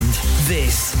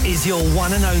This is your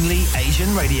one and only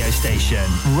Asian radio station,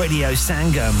 Radio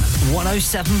Sangam,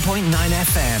 107.9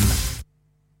 FM.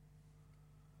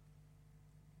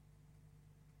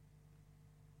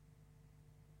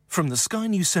 From the Sky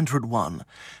News Centre at 1,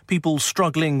 people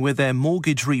struggling with their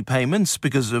mortgage repayments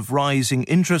because of rising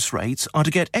interest rates are to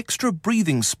get extra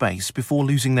breathing space before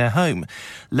losing their home.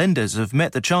 Lenders have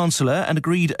met the Chancellor and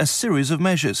agreed a series of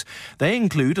measures. They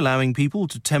include allowing people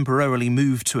to temporarily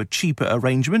move to a cheaper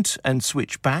arrangement and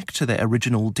switch back to their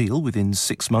original deal within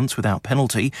 6 months without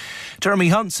penalty. Jeremy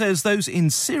Hunt says those in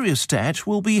serious debt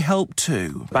will be helped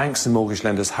too. Banks and mortgage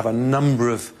lenders have a number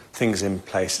of things in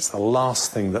place. It's the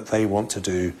last thing that they want to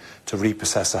do to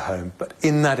repossess a home. But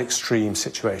in that extreme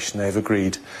situation, they've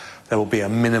agreed there will be a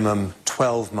minimum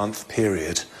 12-month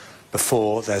period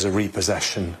before there's a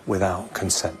repossession without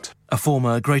consent. A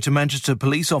former Greater Manchester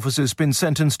police officer has been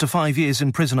sentenced to 5 years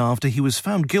in prison after he was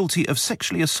found guilty of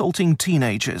sexually assaulting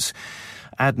teenagers.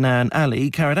 Adnan Ali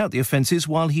carried out the offences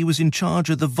while he was in charge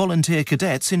of the volunteer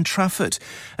cadets in Trafford.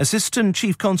 Assistant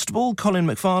Chief Constable Colin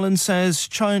McFarlane says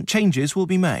changes will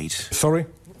be made. Sorry,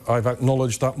 I've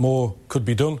acknowledged that more could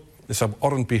be done. This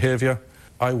abhorrent behaviour.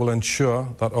 I will ensure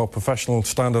that our Professional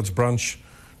Standards branch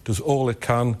does all it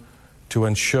can to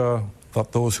ensure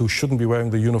that those who shouldn't be wearing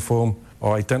the uniform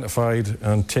are identified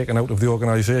and taken out of the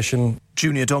organisation.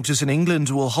 Junior doctors in England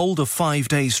will hold a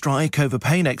 5-day strike over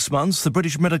pay next month. The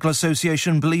British Medical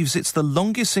Association believes it's the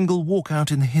longest single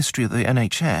walkout in the history of the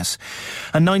NHS.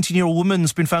 A 19-year-old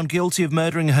woman's been found guilty of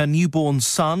murdering her newborn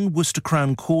son. Worcester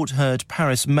Crown Court heard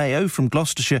Paris Mayo from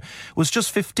Gloucestershire was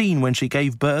just 15 when she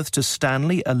gave birth to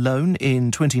Stanley alone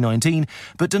in 2019,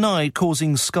 but denied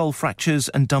causing skull fractures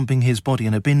and dumping his body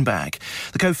in a bin bag.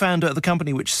 The co-founder of the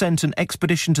company which sent an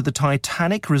expedition to the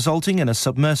Titanic, resulting in a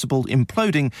submersible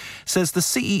imploding, says the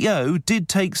CEO did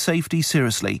take safety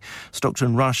seriously.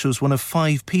 Stockton Rush was one of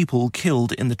 5 people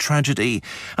killed in the tragedy.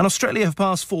 And Australia have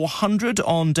passed 400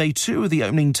 on day 2 of the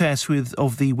opening test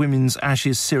of the Women's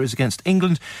Ashes series against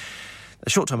England. A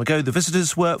short time ago, the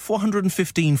visitors were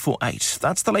 415 for 8.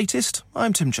 That's the latest.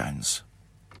 I'm Tim Jones.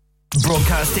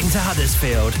 Broadcasting to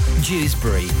Huddersfield,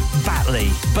 Dewsbury, Batley,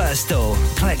 Birstall,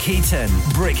 Cleckheaton,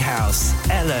 Brickhouse,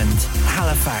 Elland,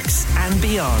 Halifax and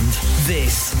beyond.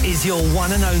 This is your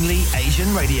one and only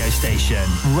Asian radio station,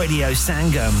 Radio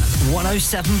Sangam,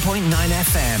 107.9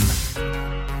 FM.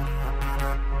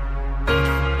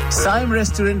 Saim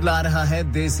restaurant ला रहा है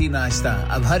देसी नाश्ता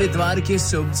अब हर इतवार की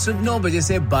सुबह 9 बजे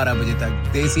से 12 बजे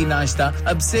तक देसी नाश्ता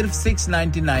अब सिर्फ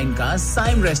 6.99 का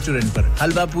साइम रेस्टोरेंट पर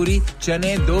हलवा पूरी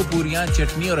चने 2 पूरियां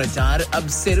चटनी और अचार अब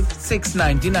सिर्फ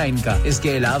 6.99 का इसके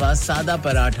अलावा सादा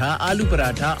पराठा आलू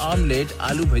पराठा ऑमलेट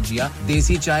आलू भजिया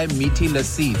देसी चाय मीठी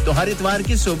लस्सी तो हर इतवार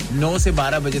की सुबह 9 से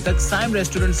 12 बजे तक साइम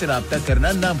रेस्टोरेंट से राब्ता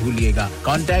करना ना भूलिएगा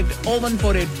कांटेक्ट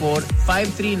 01484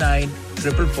 539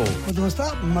 444 दोस्ता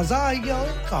मजा आ गया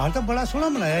कार तो बड़ा सोना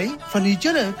बनाया है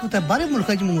फर्नीचर कुछ बाहर मुल्क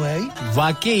से मंगवाया है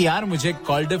वाकई यार मुझे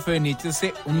कॉल्डर फर्नीचर से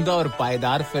उम्दा और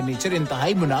पायदार फर्नीचर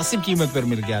इंतहाई मुनासिब कीमत पर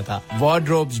मिल गया था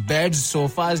wardrobes beds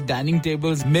sofas dining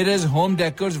tables mirrors home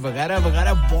decors वगैरह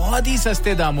वगैरह बहुत ही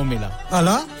सस्ते दामों मिला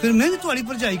अला फिर मैं भी तुम्हारी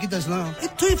पर जाई की दसना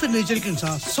इत्थों ही फर्नीचर के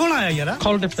इंसान सोना है यार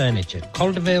Calder Furniture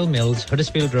Caldervale Mills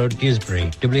Huddersfield Road Dewsbury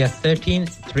WF13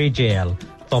 3JL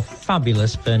for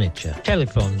fabulous furniture.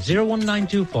 Telephone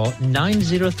 01924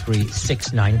 903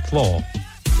 694.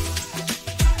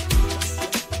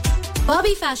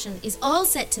 Bobby Fashion is all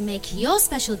set to make your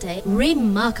special day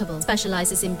remarkable.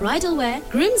 Specializes in bridal wear,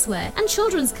 groom's wear and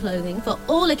children's clothing for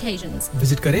all occasions.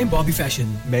 Visit करें Bobby Fashion.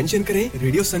 Mention करें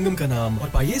Radio Sangam का नाम और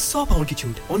पाइए £100 की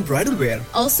छूट on bridal wear.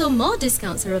 Also more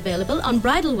discounts are available on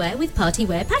bridal wear with party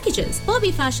wear packages.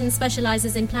 Bobby Fashion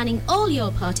specializes in planning all your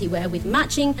party wear with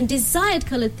matching and desired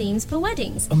colored themes for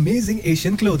weddings. Amazing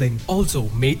Asian clothing, also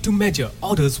made to measure,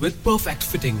 orders with perfect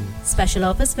fitting. Special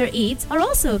offers for Eids are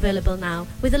also available now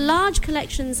with a large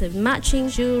collections of matching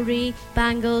jewellery,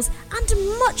 bangles and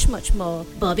much more.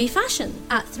 Bobby Fashion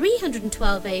at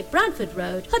 312A Bradford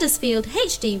Road, Huddersfield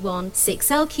HD1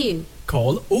 6LQ.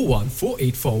 Call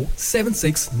 01484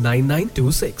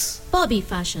 769926. Bobby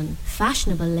Fashion,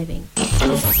 fashionable living.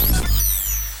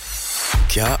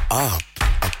 क्या आप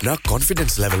अपना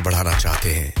confidence level बढ़ाना चाहते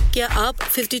हैं? क्या आप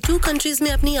 52 countries में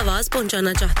अपनी आवाज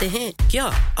पहुंचाना चाहते हैं? क्या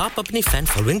आप अपनी फैन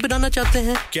फॉलोइंग बनाना चाहते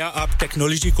हैं? क्या आप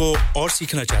टेक्नोलॉजी को और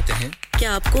सीखना चाहते हैं?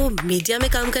 क्या आपको मीडिया में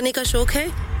काम करने का शौक है?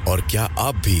 और क्या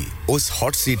आप भी उस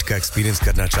हॉट सीट का एक्सपीरियंस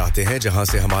करना चाहते हैं जहां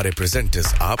से हमारे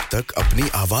प्रेजेंटर्स आप तक अपनी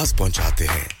आवाज पहुंचाते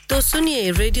हैं? तो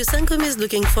सुनिए, Radio Sangam is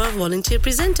looking for volunteer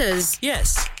presenters.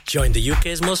 Yes, join the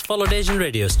UK's most followed Asian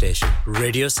radio station,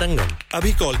 Radio Sangam.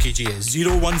 अभी कॉल कीजिए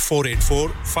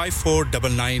 01484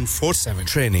 549947.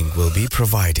 Training will be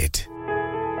provided.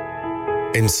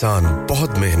 इंसान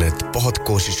बहुत मेहनत, बहुत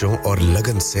कोशिशों और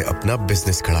लगन से अपना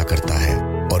बिजनेस खड़ा करता है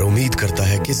और उम्मीद करता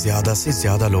है कि ज्यादा से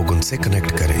ज्यादा लोग उनसे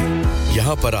कनेक्ट करें।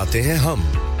 यहाँ पर आते हैं हम,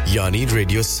 यानी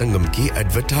रेडियो संगम की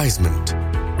एडवर्टाइजमेंट।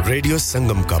 रेडियो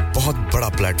संगम का बहुत बड़ा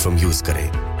प्लेटफॉर्म यूज करें।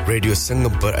 रेडियो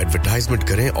संगम पर एडवर्टाइजमेंट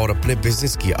करें और अपने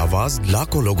बिजनेस की आवाज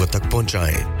लाखों लोगों तक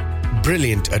पहुंचाएं।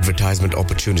 Brilliant advertisement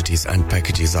opportunities and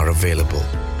packages are available.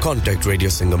 Contact Radio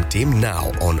Sangam team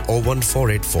now on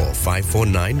 01484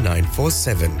 549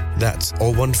 947. That's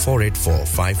 01484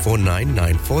 549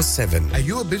 947. Are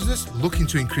you a business looking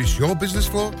to increase your business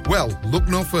flow? Well, look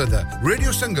no further.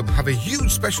 Radio Sangam have a huge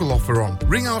special offer on.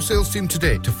 Ring our sales team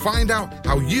today to find out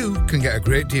how you can get a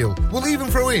great deal. We'll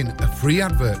even throw in a free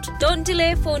advert. Don't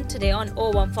delay, phone today on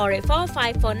 01484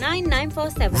 549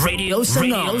 947. Radio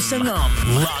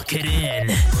Sangam. Lock it in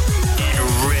and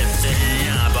rip the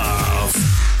knob off.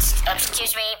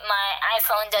 Excuse me, my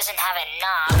iPhone doesn't have a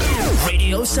knob.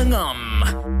 Radio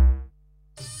Sangam.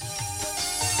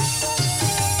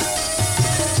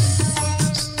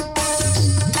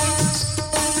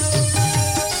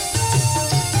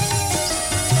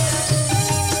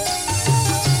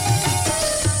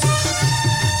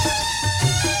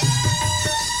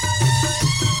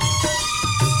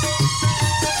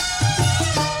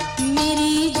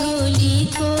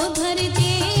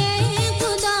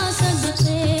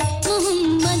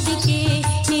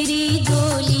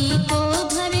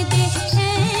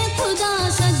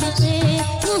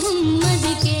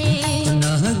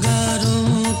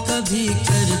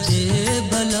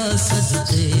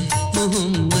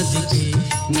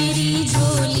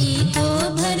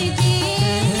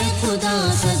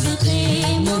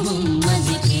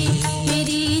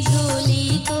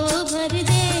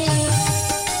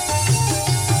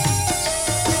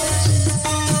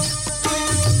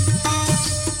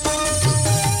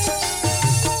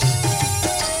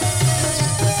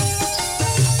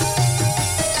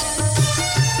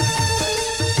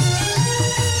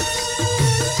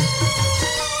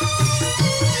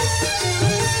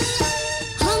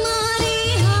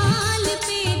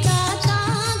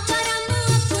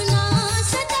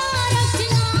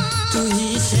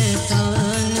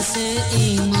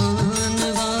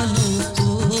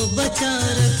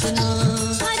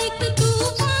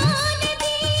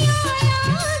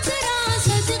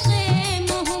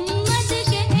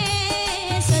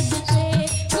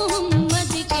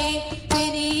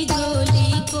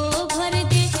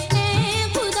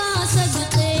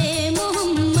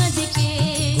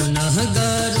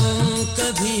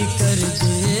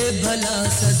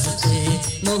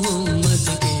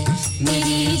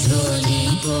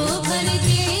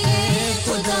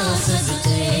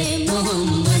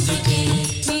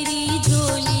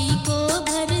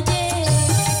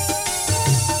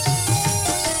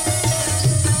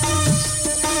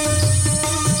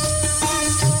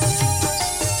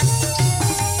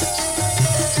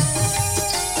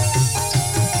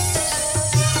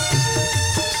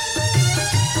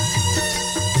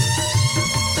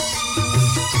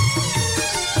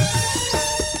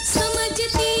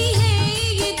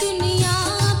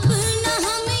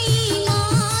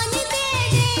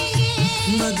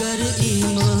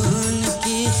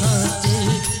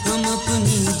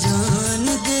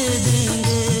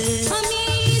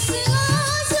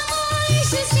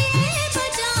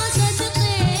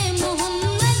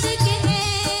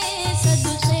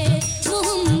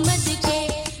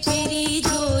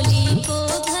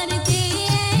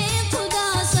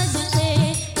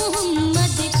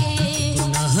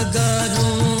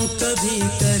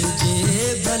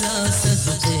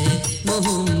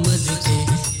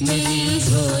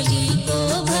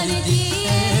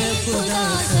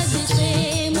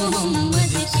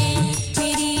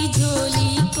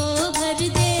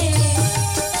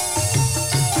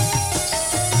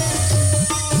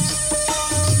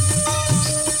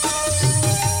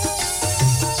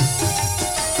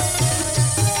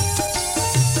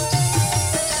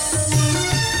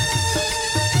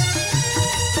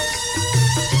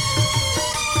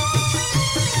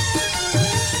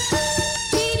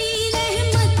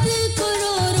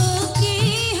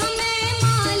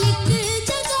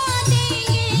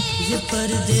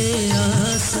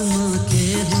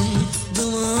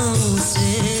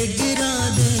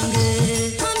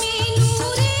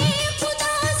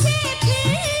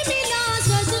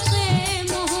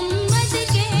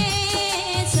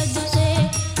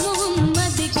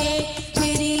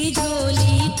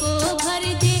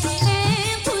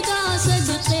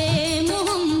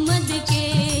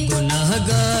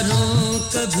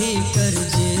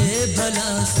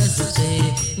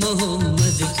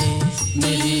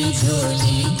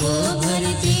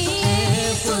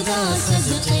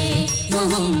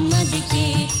 Mohammad के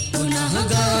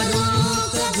गुनाहगारों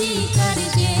कभी कर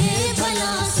दे भला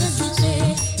सजदे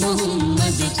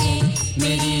मोहम्मद के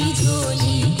मेरी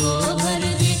झोली को भर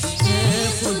दे ए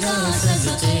खुदा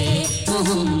सजदे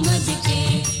मोहम्मद के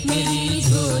मेरी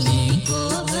झोली को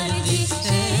भर दे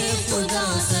ए खुदा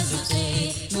सजदे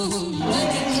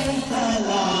मोहम्मद के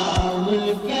सलाम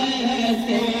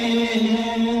कहते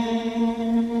हैं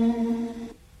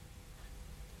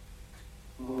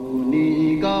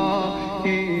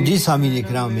जी सामीन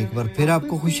इकराम एक बार फिर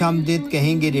आपको खुशामदीद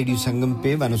कहेंगे रेडियो संगम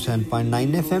पे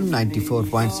 107.9 एफएम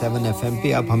 94.7 एफएम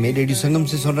पे आप हमें रेडियो संगम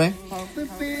से सुन रहे हैं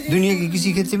दुनिया के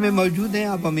किसी खित्ते में मौजूद हैं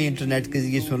आप हमें इंटरनेट के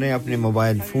जरिए सुन रहे हैं अपने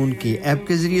मोबाइल फोन की ऐप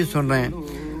के जरिए सुन रहे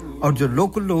हैं और जो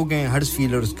लोकल लोग हैं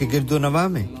हडर्सफील्ड और उसके गिरदोनवा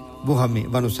में वो हमें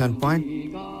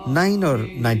 107.9 और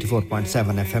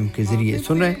 94.7 एफएम के जरिए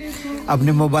सुन रहे हैं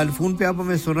अपने मोबाइल फोन पे आप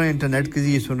हमें सुन रहे हैं इंटरनेट के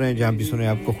जरिए सुन रहे हैं जहां भी सुन रहे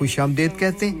हैं आपको खुशामदीद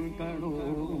कहते हैं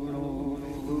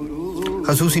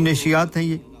खसूसी नशियात हैं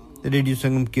ये रेडियो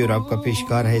संगम की और आपका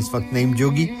पेशकार है इस वक्त नईम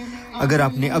जोगी अगर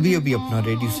आपने अभी-अभी अपना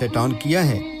रेडियो सेट ऑन किया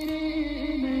है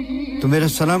तो मेरा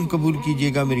सलाम कबूल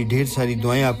कीजिएगा मेरी ढेर सारी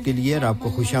दुआएं आपके लिए और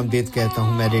आपको खुशामदीद कहता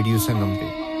हूं मैं रेडियो संगम पे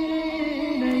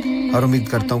और उम्मीद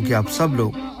करता हूं कि आप सब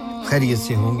लोग खैरियत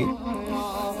से होंगे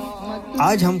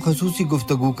आज हम खसूसी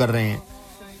गुफ्तगू कर रहे हैं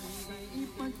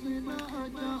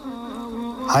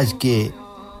हज के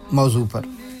मौजू पर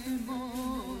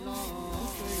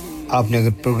आपने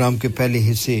अगर प्रोग्राम के पहले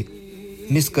हिस्से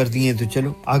मिस कर दिए तो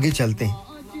चलो आगे चलते हैं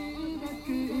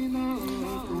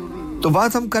तो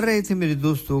बात हम कर रहे थे मेरे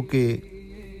दोस्तों के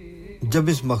जब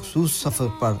इस मखसूस सफर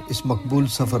पर इस मकबूल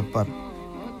सफर पर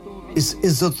इस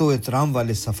इज्जत व एहतराम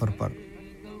वाले सफर पर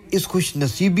इस खुश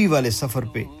नसीबी वाले सफर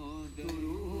पे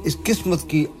इस किस्मत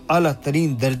की आला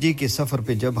तरीन दर्जे के सफर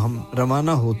पे जब हम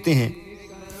रवाना होते हैं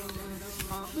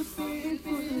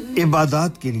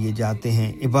इबादत के लिए जाते हैं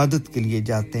इबादत के लिए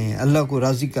जाते हैं अल्लाह को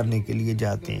राजी करने के लिए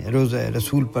जाते हैं रोज़ा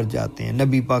रसूल पर जाते हैं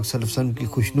नबी पाक सल्लल्लाहु अलैहि वसल्लम की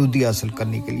खुशनुदी हासिल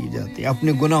करने के लिए जाते हैं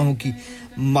अपने गुनाहों की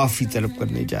माफ़ी तलब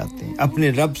करने जाते हैं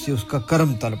अपने रब से उसका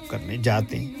करम तलब करने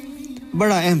जाते हैं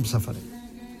बड़ा अहम सफ़र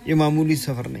है ये मामूली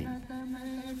सफ़र नहीं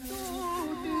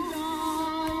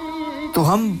तो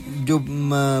हम जो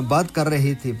बात कर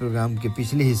रहे थे प्रोग्राम के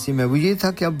पिछले हिस्से में वो ये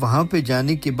था कि अब वहाँ पे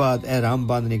जाने के बाद एहराम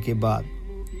बांधने के बाद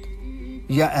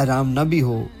या एहराम न भी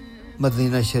हो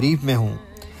मदीना शरीफ में हो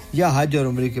या हज और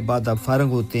उम्रे के बाद आप फारग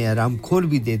होते हैं एहराम खोल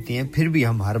भी देते हैं फिर भी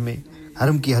हम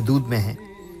हरम की हदूद में हैं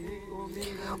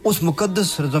उस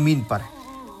मुकद्दस ज़मीन पर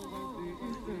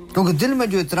क्योंकि दिल में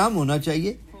जो एहतराम होना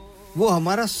चाहिए वो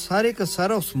हमारा सारे का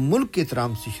सारा उस मुल्क के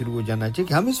एहतराम से शुरू हो जाना चाहिए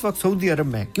कि हम इस वक्त सऊदी अरब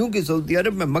में हैं क्योंकि सऊदी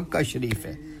अरब में मक्का शरीफ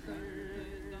है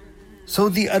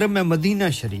सऊदी अरब में मदीना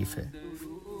शरीफ है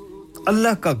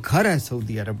अल्लाह का घर है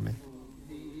सऊदी अरब में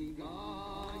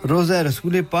रोज़ा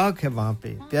रसूल पाक है वहाँ पे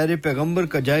प्यारे पैगंबर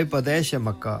का जाए पैदाइश है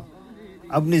मक्का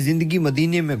अपनी ज़िंदगी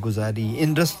मदीने में गुजारी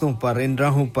इन रस्तों पर इन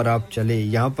राहों पर आप चले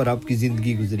यहाँ पर आपकी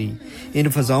ज़िंदगी गुजरी इन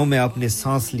फ़ज़ाओं में आपने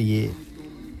सांस लिए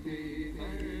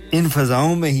इन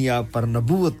फ़ज़ाओं में ही आप पर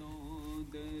नबूवत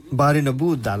बारे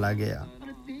नबूवत डाला गया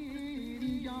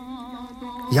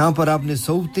यहाँ पर आपने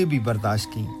सौतें भी बर्दाश्त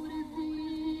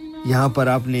की यहाँ पर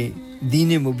आपने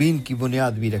दीन मुबीन की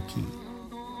बुनियाद भी रखी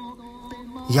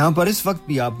यहाँ पर इस वक्त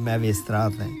भी आप महव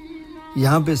इस्तरात हैं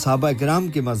यहाँ पे सहाबा इकराम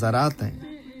के मज़ारात हैं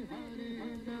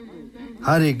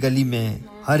हर एक गली में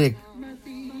हर एक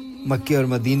मक्के और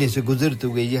मदीने से गुजरते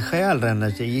हुए ये ख्याल रहना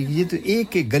चाहिए कि ये तो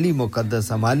एक एक गली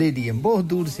मुकद्दस हमारे लिए बहुत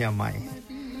दूर से हम आए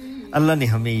हैं अल्लाह ने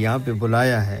हमें यहाँ पे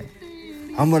बुलाया है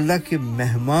हम अल्लाह के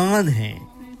मेहमान हैं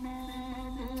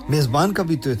मेज़बान का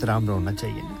भी तो एहतराम होना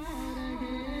चाहिए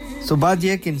ना सो बात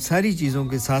यह है कि इन सारी चीज़ों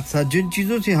के साथ साथ जिन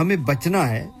चीज़ों से हमें बचना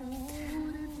है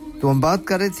तो हम बात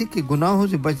कर रहे थे कि गुनाहों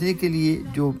से बचने के लिए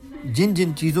जो जिन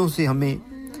जिन चीज़ों से हमें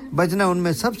बचना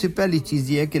उनमें सबसे पहली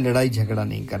चीज़ ये है कि लड़ाई झगड़ा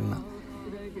नहीं करना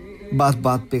बात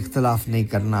बात पे इख्तलाफ नहीं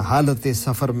करना हालत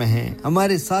सफ़र में हैं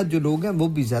हमारे साथ जो लोग हैं वो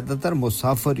भी ज़्यादातर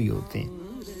मुसाफिर ही होते हैं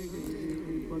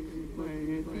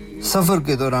सफ़र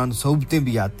के दौरान सोबतें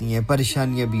भी आती हैं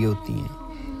परेशानियां भी होती हैं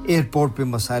एयरपोर्ट पे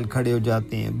मसाइल खड़े हो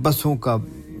जाते हैं बसों का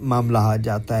मामला आ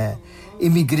जाता है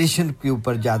इमिग्रेशन के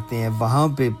ऊपर जाते हैं वहाँ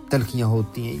पे तलखियाँ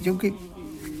होती हैं क्योंकि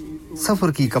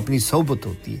सफ़र की एक अपनी सोबत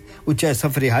होती है वो चाहे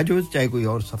सफ़र हज हो चाहे कोई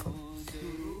और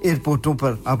सफ़र एयरपोर्टों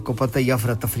पर आपको पता ही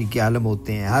अफरा तफरी के आलम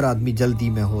होते हैं हर आदमी जल्दी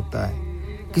में होता है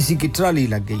किसी की ट्राली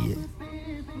लग गई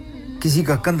है किसी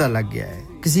का कंधा लग गया है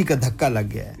किसी का धक्का लग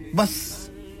गया है बस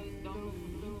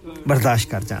बर्दाश्त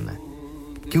कर जाना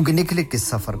है क्योंकि निकले किस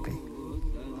सफ़र पे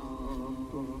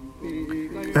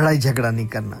लड़ाई झगड़ा नहीं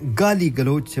करना गाली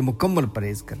गलौज से मुकम्मल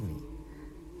परहेज करनी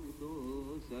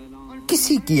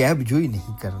किसी की ऐब जोई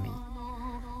नहीं करनी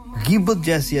गीबत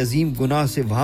जैसे अजीम गुनाह से